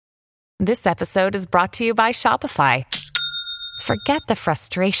This episode is brought to you by Shopify. Forget the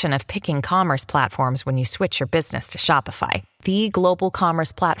frustration of picking commerce platforms when you switch your business to Shopify, the global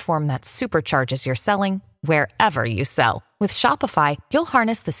commerce platform that supercharges your selling wherever you sell. With Shopify, you'll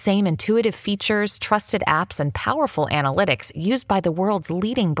harness the same intuitive features, trusted apps, and powerful analytics used by the world's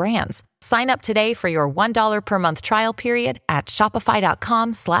leading brands. Sign up today for your $1 per month trial period at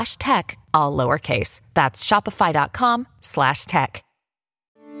shopify.com/tech, all lowercase. That's shopify.com/tech.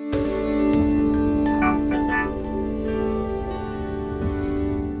 Something else.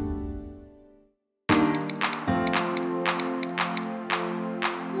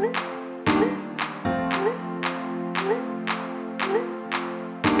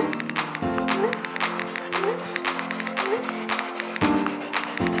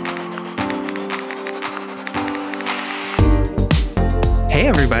 Hey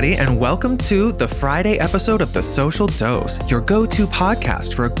everybody, and welcome to the Friday episode of The Social Dose, your go-to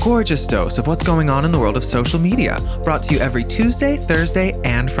podcast for a gorgeous dose of what's going on in the world of social media, brought to you every Tuesday, Thursday,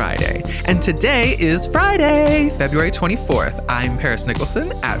 and Friday. And today is Friday, February 24th. I'm Paris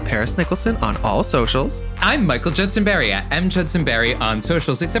Nicholson, at Paris Nicholson on all socials. I'm Michael Judson Berry, at M. Judson Berry on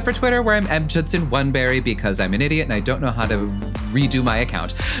socials, except for Twitter, where I'm M. Judson Oneberry because I'm an idiot and I don't know how to redo my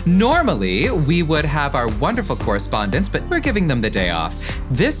account. Normally, we would have our wonderful correspondents, but we're giving them the day off.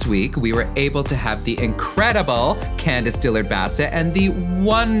 This week, we were able to have the incredible Candace Dillard-Bassett and the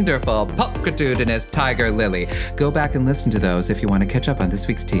wonderful pulchritudinous Tiger Lily. Go back and listen to those if you want to catch up on this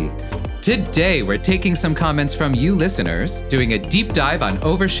week's tea. Today, we're taking some comments from you listeners, doing a deep dive on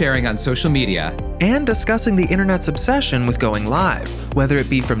oversharing on social media, and discussing the internet's obsession with going live, whether it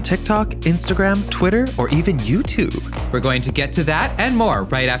be from TikTok, Instagram, Twitter, or even YouTube. We're going to get to that and more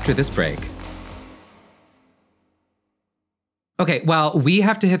right after this break. Okay, well, we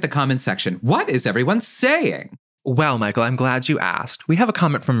have to hit the comment section. What is everyone saying? Well, Michael, I'm glad you asked. We have a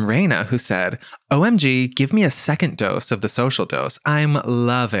comment from Raina who said, OMG, give me a second dose of The Social Dose. I'm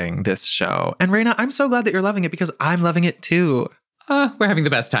loving this show. And Raina, I'm so glad that you're loving it because I'm loving it too. We're having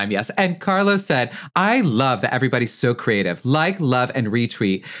the best time, yes. And Carlos said, I love that everybody's so creative. Like, love, and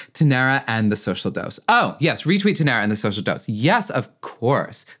retweet Tanara and The Social Dose. Oh, yes, retweet Tanara and The Social Dose. Yes, of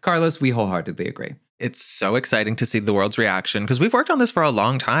course. Carlos, we wholeheartedly agree. It's so exciting to see the world's reaction because we've worked on this for a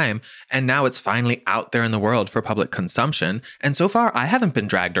long time and now it's finally out there in the world for public consumption. And so far, I haven't been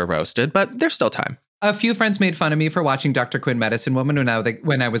dragged or roasted, but there's still time. A few friends made fun of me for watching Dr. Quinn Medicine Woman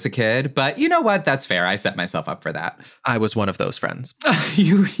when I was a kid, but you know what? That's fair. I set myself up for that. I was one of those friends.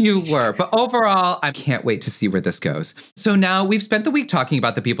 You were. But overall, I can't wait to see where this goes. So now we've spent the week talking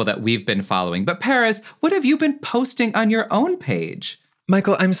about the people that we've been following. But Paris, what have you been posting on your own page?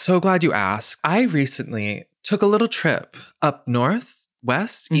 Michael, I'm so glad you asked. I recently took a little trip up north,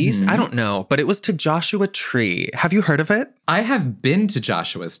 west, east, I don't know, but it was to Joshua Tree. Have you heard of it? I have been to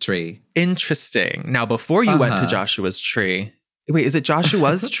Joshua's Tree. Interesting. Now, before you went to Joshua's Tree, wait, is it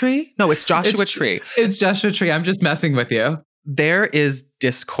Joshua's Tree? No, it's Joshua Tree. It's Joshua Tree. I'm just messing with you. There is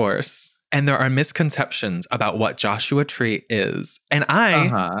discourse and there are misconceptions about what Joshua Tree is. And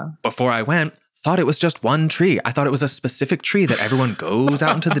I, before I went, thought it was just one tree. I thought it was a specific tree that everyone goes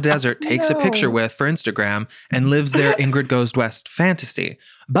out into the desert, takes a picture with for Instagram, and lives their Ingrid Goes West fantasy.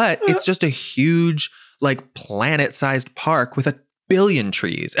 But it's just a huge, like, planet-sized park with a billion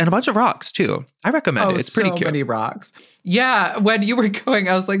trees and a bunch of rocks, too. I recommend it. It's pretty cute. So many rocks. Yeah, when you were going,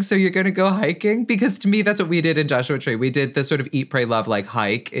 I was like, so you're going to go hiking? Because to me, that's what we did in Joshua Tree. We did this sort of eat, pray, love, like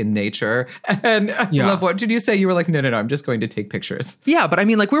hike in nature. And I love, what did you say? You were like, no, I'm just going to take pictures. Yeah, but I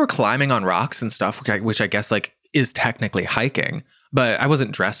mean, like we were climbing on rocks and stuff, which I guess like is technically hiking. But I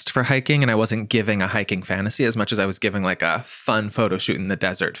wasn't dressed for hiking and I wasn't giving a hiking fantasy as much as I was giving like a fun photo shoot in the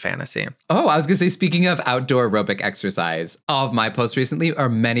desert fantasy. Oh, I was going to say, speaking of outdoor aerobic exercise, all of my posts recently, or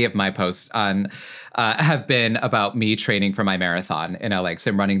many of my posts on have been about me training for my marathon in LA.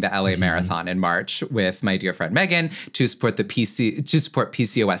 So I'm running the LA Marathon in March with my dear friend Megan to support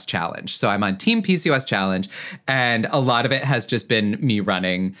PCOS Challenge. So I'm on Team PCOS Challenge, and a lot of it has just been me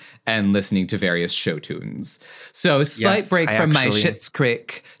running and listening to various show tunes. So slight break from my Schitt's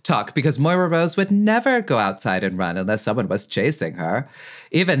Creek talk, because Moira Rose would never go outside and run unless someone was chasing her.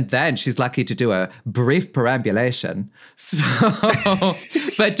 Even then, she's lucky to do a brief perambulation. So,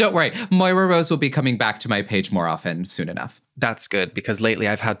 but don't worry, Moira Rose will be coming back to my page more often soon enough. That's good, because lately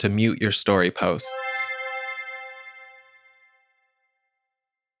I've had to mute your story posts.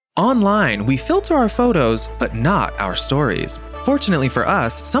 Online, we filter our photos, but not our stories. Fortunately for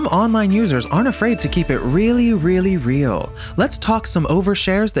us, some online users aren't afraid to keep it really, really real. Let's talk some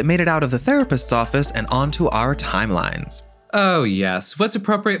overshares that made it out of the therapist's office and onto our timelines. Oh, yes. What's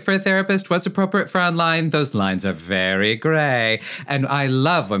appropriate for a therapist? What's appropriate for online? Those lines are very gray. And I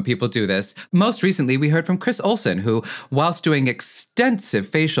love when people do this. Most recently, we heard from Chris Olsen, who, whilst doing extensive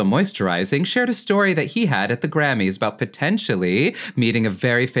facial moisturizing, shared a story that he had at the Grammys about potentially meeting a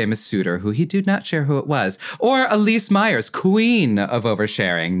very famous suitor who he did not share who it was. Or Elise Myers, queen of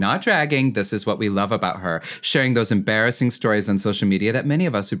oversharing, not dragging. This is what we love about her, sharing those embarrassing stories on social media that many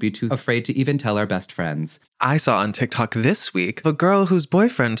of us would be too afraid to even tell our best friends. I saw on TikTok this week a girl whose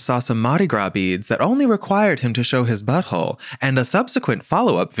boyfriend saw some Mardi Gras beads that only required him to show his butthole, and a subsequent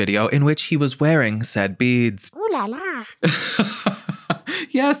follow-up video in which he was wearing said beads. Ooh la la.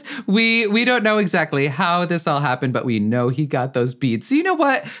 Yes, we don't know exactly how this all happened, but we know he got those beads. So you know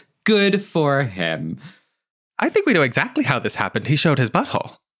what? Good for him. I think we know exactly how this happened. He showed his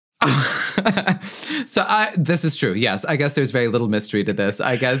butthole. So this is true. Yes, I guess there's very little mystery to this.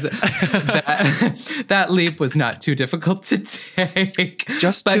 I guess that leap was not too difficult to take.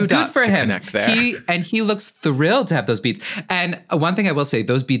 Just two dots to connect there. He looks thrilled to have those beads. And one thing I will say,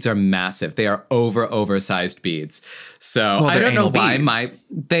 those beads are massive. They are oversized beads. So I don't know why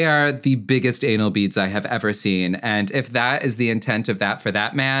they are the biggest anal beads I have ever seen. And if that is the intent of that for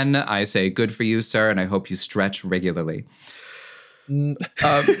that man, I say good for you, sir. And I hope you stretch regularly. Michael,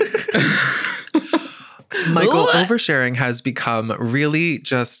 oversharing has become really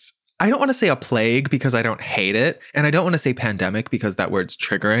just, I don't want to say a plague because I don't hate it. And I don't want to say pandemic because that word's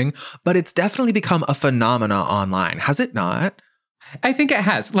triggering, but it's definitely become a phenomena online. Has it not? I think it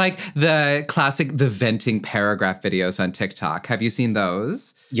has. Like the classic, the venting paragraph videos on TikTok. Have you seen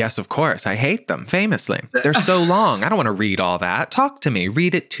those? Yes, of course. I hate them, famously. They're so long. I don't want to read all that. Talk to me.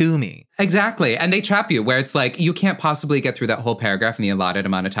 Read it to me. Exactly. And they trap you where it's like, you can't possibly get through that whole paragraph in the allotted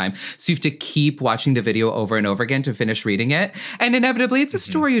amount of time. So you have to keep watching the video over and over again to finish reading it. And inevitably, it's a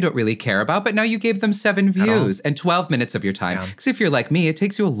story you don't really care about, but now you gave them 7 views and 12 minutes of your time. Because if you're like me, it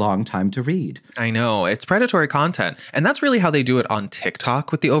takes you a long time to read. I know. It's predatory content. And that's really how they do it on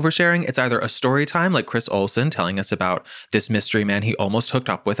TikTok with the oversharing. It's either a story time like Chris Olsen telling us about this mystery man he almost hooked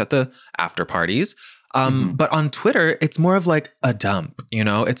up with at the after parties. But on Twitter, it's more of like a dump, you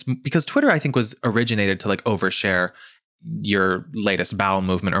know? It's because Twitter, I think, was originated to like overshare your latest bowel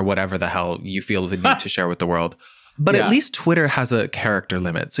movement or whatever the hell you feel the need to share with the world. But at least Twitter has a character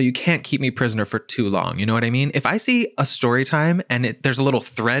limit, so you can't keep me prisoner for too long. You know what I mean? If I see a story time and there's a little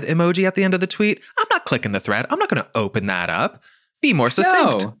thread emoji at the end of the tweet, I'm not clicking the thread. I'm not going to open that up. Be more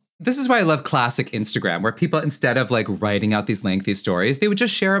succinct. No. This is why I love classic Instagram, where people, instead of like writing out these lengthy stories, they would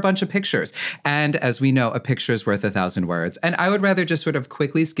just share a bunch of pictures. And as we know, a picture is worth 1,000 words. And I would rather just sort of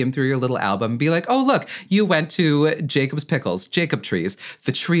quickly skim through your little album and be like, oh, look, you went to Jacob's Pickles, Jacob Trees,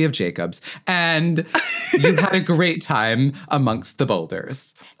 the Tree of Jacobs, and you had a great time amongst the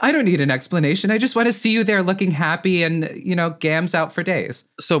boulders. I don't need an explanation. I just want to see you there looking happy and, you know, gams out for days.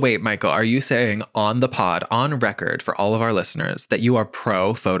 So wait, Michael, are you saying on the pod, on record for all of our listeners, that you are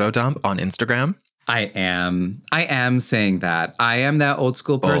pro photo dump on Instagram? I am saying that. I am that old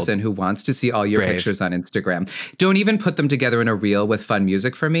school person who wants to see all your pictures on Instagram. Don't even put them together in a reel with fun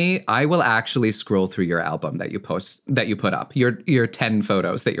music for me. I will actually scroll through your album that you put up, your 10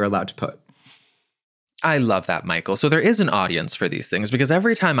 photos that you're allowed to put. I love that, Michael. So there is an audience for these things because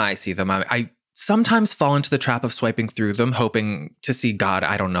every time I see them, I sometimes fall into the trap of swiping through them, hoping to see God,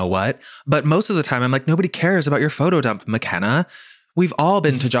 I don't know what. But most of the time, I'm like, nobody cares about your photo dump, McKenna. We've all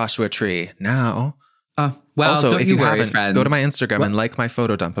been to Joshua Tree now. Well, also, don't if you you worry, haven't, friend. go to my Instagram and like my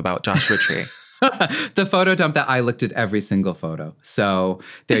photo dump about Joshua Tree. The photo dump that I looked at every single photo. So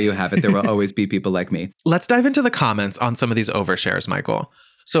there you have it. There will always be people like me. Let's dive into the comments on some of these overshares, Michael.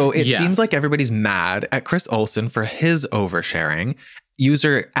 So it seems like everybody's mad at Chris Olsen for his oversharing.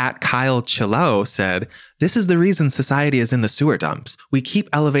 User at Kyle Chilao said, "This is the reason society is in the sewer dumps. We keep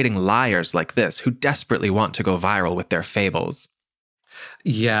elevating liars like this who desperately want to go viral with their fables."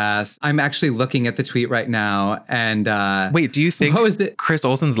 Yes. I'm actually looking at the tweet right now. And wait, do you think Chris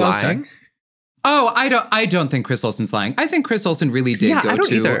Olsen's lying? Sorry. Oh, I don't think Chris Olsen's lying. I think Chris Olsen really did go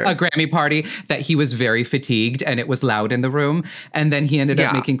to a Grammy party that he was very fatigued and it was loud in the room. And then he ended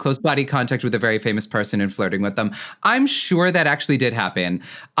up making close body contact with a very famous person and flirting with them. I'm sure that actually did happen.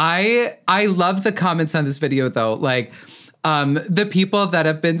 I love the comments on this video though. Like, the people that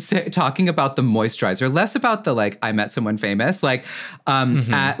have been talking about the moisturizer, less about the, like, I met someone famous, like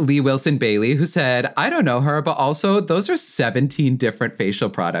at Lee Wilson Bailey, who said, I don't know her, but also those are 17 different facial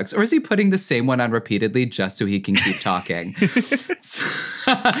products. Or is he putting the same one on repeatedly just so he can keep talking?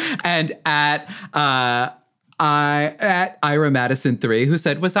 And at Ira Madison 3, who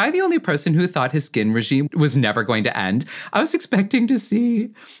said, was I the only person who thought his skin regime was never going to end? I was expecting to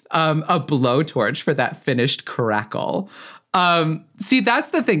see a blowtorch for that finished crackle. See,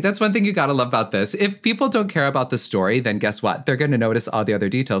 that's the thing. That's one thing you gotta love about this. If people don't care about the story, then guess what? They're going to notice all the other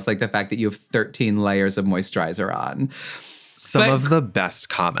details, like the fact that you have 13 layers of moisturizer on. Some of the best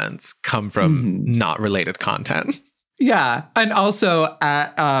comments come from not related content. Yeah. And also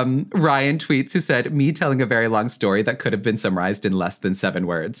at Ryan tweets who said, me telling a very long story that could have been summarized in less than 7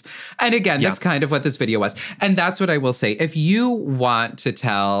 words. And again, that's kind of what this video was. And that's what I will say. If you want to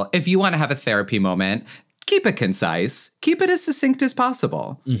have a therapy moment, keep it concise. Keep it as succinct as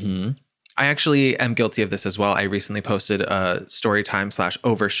possible. Mm-hmm. I actually am guilty of this as well. I recently posted a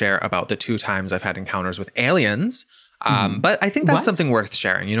storytime/overshare about the 2 times I've had encounters with aliens. But I think that's something worth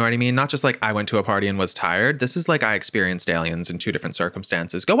sharing. You know what I mean? Not just like I went to a party and was tired. This is like I experienced aliens in 2 different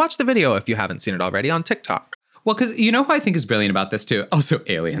circumstances. Go watch the video if you haven't seen it already on TikTok. Well, because you know who I think is brilliant about this too? Also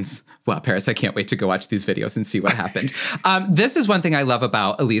aliens. Wow, Paris, I can't wait to go watch these videos and see what happened. This is one thing I love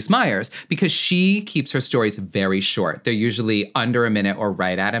about Elise Myers, because she keeps her stories very short. They're usually under a minute or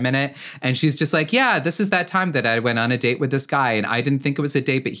right at a minute. And she's just like, yeah, this is that time that I went on a date with this guy and I didn't think it was a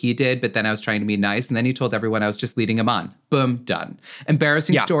date, but he did. But then I was trying to be nice. And then he told everyone I was just leading him on. Boom, done.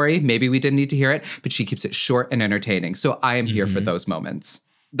 Embarrassing story. Maybe we didn't need to hear it, but she keeps it short and entertaining. So I am here for those moments.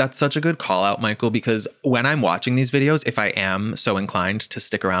 That's such a good call out, Michael, because when I'm watching these videos, if I am so inclined to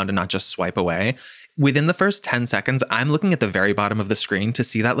stick around and not just swipe away, within the first 10 seconds, I'm looking at the very bottom of the screen to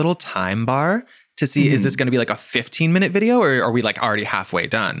see that little time bar to see, is this going to be like a 15-minute video or are we like already halfway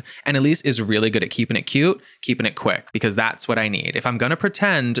done? And Elise is really good at keeping it cute, keeping it quick, because that's what I need. If I'm going to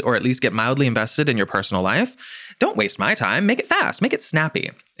pretend or at least get mildly invested in your personal life, don't waste my time. Make it fast, make it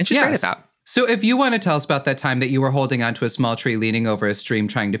snappy. And she's great at that. So if you want to tell us about that time that you were holding onto a small tree leaning over a stream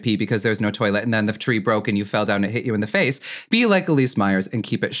trying to pee because there's no toilet and then the tree broke and you fell down and it hit you in the face, be like Elise Myers and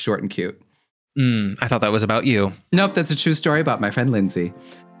keep it short and cute. I thought that was about you. Nope, that's a true story about my friend Lindsay.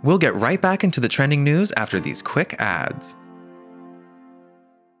 We'll get right back into the trending news after these quick ads.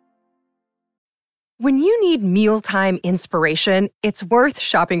 When you need mealtime inspiration, it's worth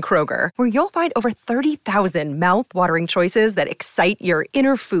shopping Kroger, where you'll find over 30,000 mouth-watering choices that excite your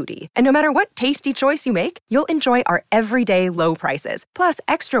inner foodie. And no matter what tasty choice you make, you'll enjoy our everyday low prices, plus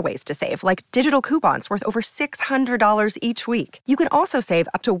extra ways to save, like digital coupons worth over $600 each week. You can also save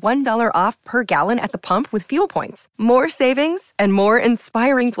up to $1 off per gallon at the pump with fuel points. More savings and more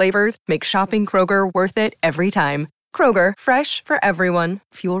inspiring flavors make shopping Kroger worth it every time. Kroger, fresh for everyone.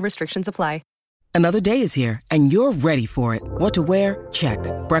 Fuel restrictions apply. Another day is here, and you're ready for it. What to wear? Check.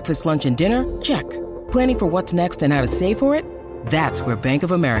 Breakfast, lunch, and dinner? Check. Planning for what's next and how to save for it? That's where Bank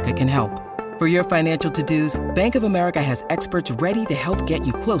of America can help. For your financial to-dos, Bank of America has experts ready to help get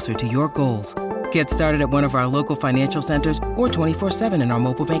you closer to your goals. Get started at one of our local financial centers or 24/7 in our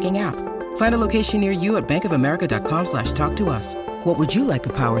mobile banking app. Find a location near you at bankofamerica.com/talktous. What would you like the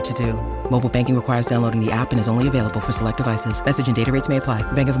power to do? Mobile banking requires downloading the app and is only available for select devices. Message and data rates may apply.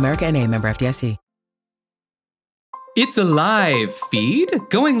 Bank of America NA, member FDIC. It's a live feed.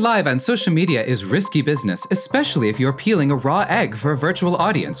 Going live on social media is risky business, especially if you're peeling a raw egg for a virtual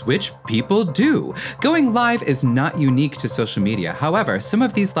audience, which people do. Going live is not unique to social media. However, some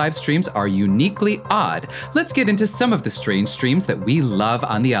of these live streams are uniquely odd. Let's get into some of the strange streams that we love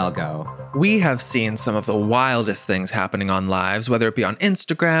on the algo. We have seen some of the wildest things happening on lives, whether it be on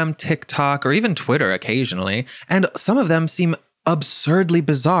Instagram, TikTok, or even Twitter occasionally. And some of them seem absurdly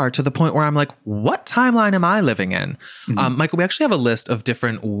bizarre to the point where I'm like, what timeline am I living in? Michael, we actually have a list of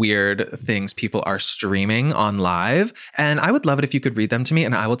different weird things people are streaming on live. And I would love it if you could read them to me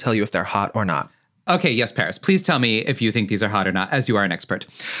and I will tell you if they're hot or not. Okay, yes, Paris. Please tell me if you think these are hot or not, as you are an expert.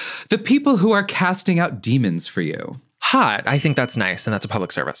 The people who are casting out demons for you. Hot. I think that's nice. And that's a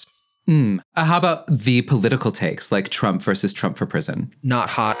public service. How about the political takes, like Trump versus Trump for prison?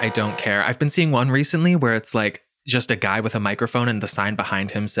 Not hot. I don't care. I've been seeing one recently where it's like just a guy with a microphone and the sign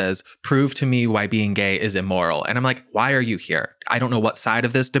behind him says, "Prove to me why being gay is immoral." And I'm like, why are you here? I don't know what side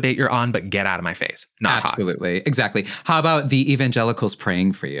of this debate you're on, but get out of my face. Not Absolutely. Hot. Exactly. How about the evangelicals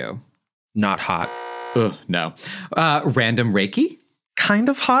praying for you? Not hot. Ugh, no. Random Reiki? Kind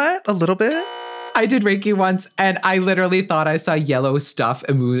of hot, a little bit. I did Reiki once, and I literally thought I saw yellow stuff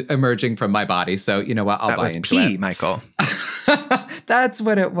emerging from my body. So you know what? I'll buy into it. That was pee, Michael. That's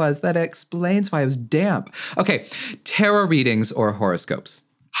what it was. That explains why it was damp. Okay, tarot readings or horoscopes?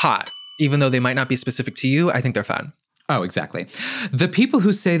 Hot. Even though they might not be specific to you, I think they're fun. Oh, exactly. The people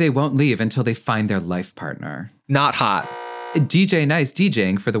who say they won't leave until they find their life partner? Not hot. DJ Nice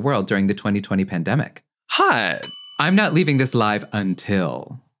DJing for the world during the 2020 pandemic? Hot. I'm not leaving this live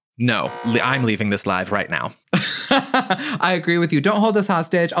until... No, I'm leaving this live right now. I agree with you. Don't hold us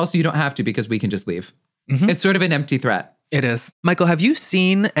hostage. Also, you don't have to because we can just leave. It's sort of an empty threat. It is. Michael, have you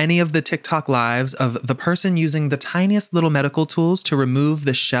seen any of the TikTok lives of the person using the tiniest little medical tools to remove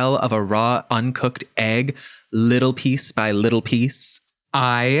the shell of a raw, uncooked egg, little piece by little piece?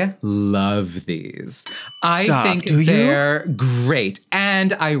 I love these. I think do you? They're great.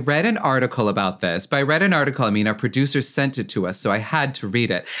 And I read an article about this. By read an article, I mean our producer sent it to us, so I had to read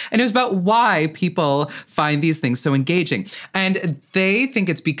it. And it was about why people find these things so engaging. And they think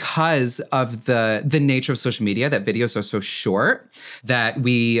it's because of the nature of social media, that videos are so short, that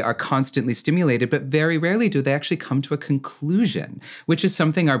we are constantly stimulated, but very rarely do they actually come to a conclusion, which is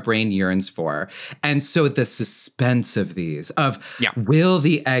something our brain yearns for. And so the suspense of these, will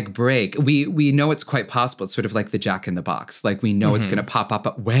the egg break? We know it's quite possible. It's sort of like the Jack in the Box. Like we know it's going to pop up,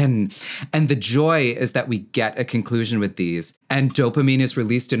 but when? And the joy is that we get a conclusion with these, and dopamine is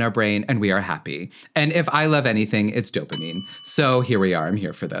released in our brain, and we are happy. And if I love anything, it's dopamine. So here we are. I'm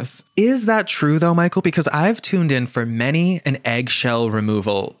here for this. Is that true though, Michael? Because I've tuned in for many an eggshell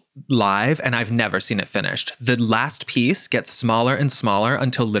removal live and I've never seen it finished. The last piece gets smaller and smaller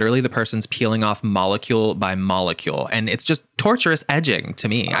until literally the person's peeling off molecule by molecule. And it's just torturous edging to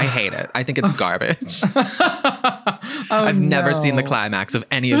me. I hate it. I think it's garbage. I've never seen the climax of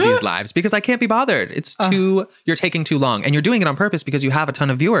any of these lives because I can't be bothered. It's you're taking too long, and you're doing it on purpose because you have a ton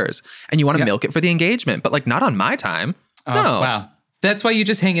of viewers and you want to milk it for the engagement, but like not on my time. No. Wow. That's why you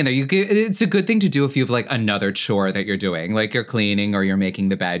just hang in there. It's a good thing to do if you have like another chore that you're doing, like you're cleaning or you're making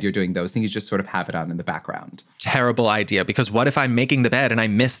the bed, you're doing those things. You just sort of have it on in the background. Terrible idea, because what if I'm making the bed and I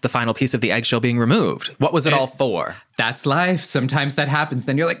miss the final piece of the eggshell being removed? What was it all for? That's life. Sometimes that happens.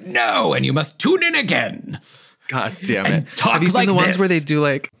 Then you're like, no, and you must tune in again. God damn it. Have you seen the ones where they do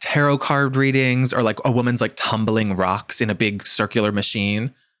like tarot card readings or like a woman's like tumbling rocks in a big circular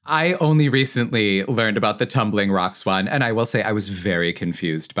machine? I only recently learned about the tumbling rocks one, and I will say I was very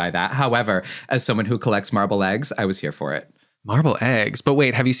confused by that. However, as someone who collects marble eggs, I was here for it. Marble eggs? But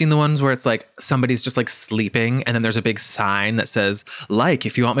wait, have you seen the ones where it's like somebody's just like sleeping and then there's a big sign that says, like,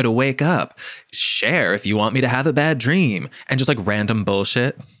 if you want me to wake up, share if you want me to have a bad dream, and just like random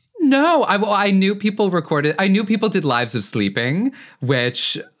bullshit? No, I knew people recorded. I knew people did lives of sleeping,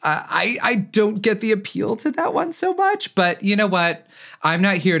 which I don't get the appeal to that one so much. But you know what? I'm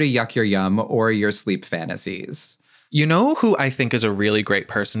not here to yuck your yum or your sleep fantasies. You know who I think is a really great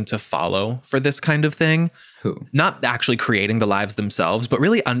person to follow for this kind of thing? Who? Not actually creating the lives themselves, but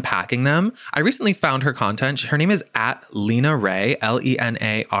really unpacking them. I recently found her content. Her name is @LenaRae,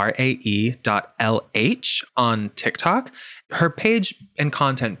 LENARAE.LH on TikTok. Her page and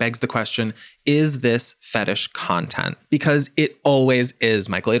content begs the question, is this fetish content? Because it always is,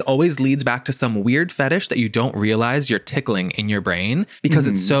 Michael. It always leads back to some weird fetish that you don't realize you're tickling in your brain because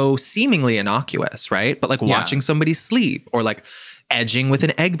it's so seemingly innocuous, right? But like watching somebody sleep or like edging with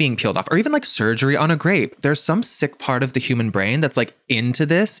an egg being peeled off, or even like surgery on a grape. There's some sick part of the human brain that's like into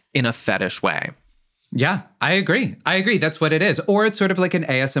this in a fetish way. Yeah, I agree. That's what it is. Or it's sort of like an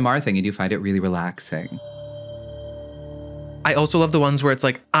ASMR thing and you find it really relaxing. I also love the ones where it's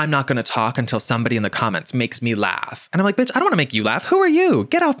like, I'm not going to talk until somebody in the comments makes me laugh. And I'm like, bitch, I don't want to make you laugh. Who are you?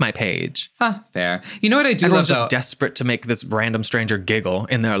 Get off my page. Fair. You know what I do Everyone's love, just desperate to make this random stranger giggle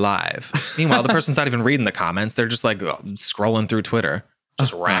in their live. Meanwhile, the person's not even reading the comments. They're just like scrolling through Twitter,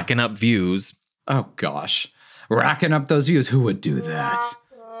 just racking up views. Oh, gosh. Racking up those views. Who would do that?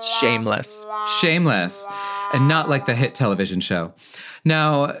 Shameless. And not like the hit television show.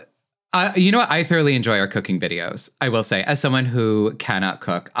 Now, you know what? I thoroughly enjoy our cooking videos. I will say, as someone who cannot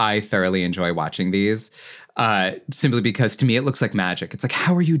cook, I thoroughly enjoy watching these. Simply because to me, it looks like magic. It's like,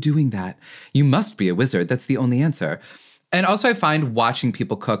 how are you doing that? You must be a wizard. That's the only answer. And also I find watching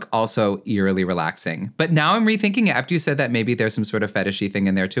people cook also eerily relaxing. But now I'm rethinking it. After you said that, maybe there's some sort of fetishy thing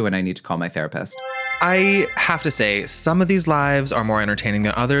in there too, and I need to call my therapist. I have to say, some of these lives are more entertaining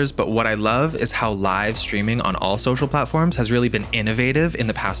than others, but what I love is how live streaming on all social platforms has really been innovative in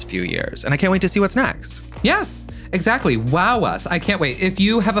the past few years. And I can't wait to see what's next. Yes, exactly. Wow us. I can't wait. If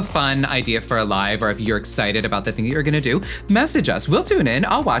you have a fun idea for a live, or if you're excited about the thing that you're going to do, message us. We'll tune in.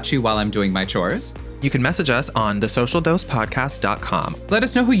 I'll watch you while I'm doing my chores. You can message us on thesocialdosepodcast.com. Let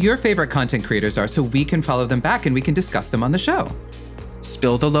us know who your favorite content creators are so we can follow them back and we can discuss them on the show.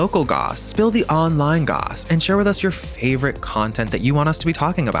 Spill the local goss, spill the online goss, and share with us your favorite content that you want us to be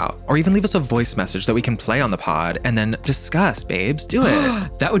talking about. Or even leave us a voice message that we can play on the pod and then discuss, babes. Do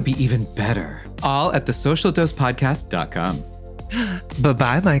it. That would be even better. All at thesocialdosepodcast.com.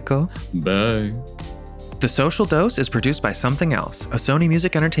 Bye-bye, Michael. Bye. The Social Dose is produced by Something Else, a Sony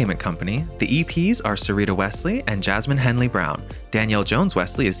Music Entertainment company. The EPs are Sarita Wesley and Jasmine Henley Brown. Danielle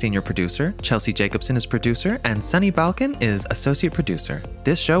Jones-Wesley is senior producer, Chelsea Jacobson is producer, and Sunny Balkin is associate producer.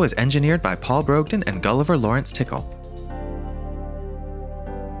 This show is engineered by Paul Brogdon and Gulliver Lawrence Tickle.